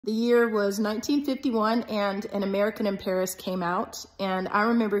The year was 1951, and An American in Paris came out, and I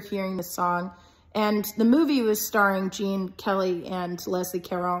remember hearing the song, and the movie was starring Gene Kelly and Leslie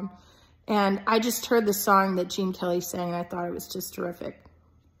Caron, and I just heard the song that Gene Kelly sang, and I thought it was just terrific.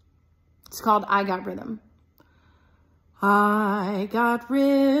 It's called I Got Rhythm. I got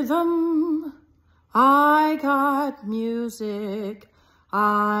rhythm, I got music,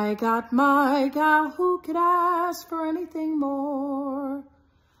 I got my gal, who could ask for anything more?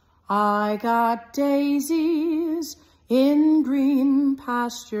 I got daisies in green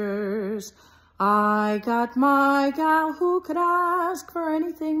pastures, I got my gal, who could ask for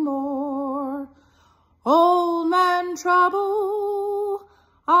anything more? Old man Trouble,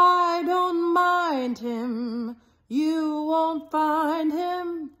 I don't mind him, you won't find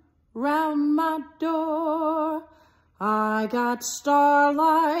him round my door. I got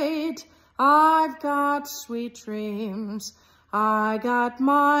starlight, I've got sweet dreams, I got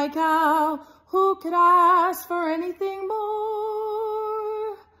my gal, who could ask for anything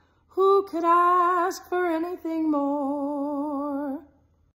more? Who could ask for anything more?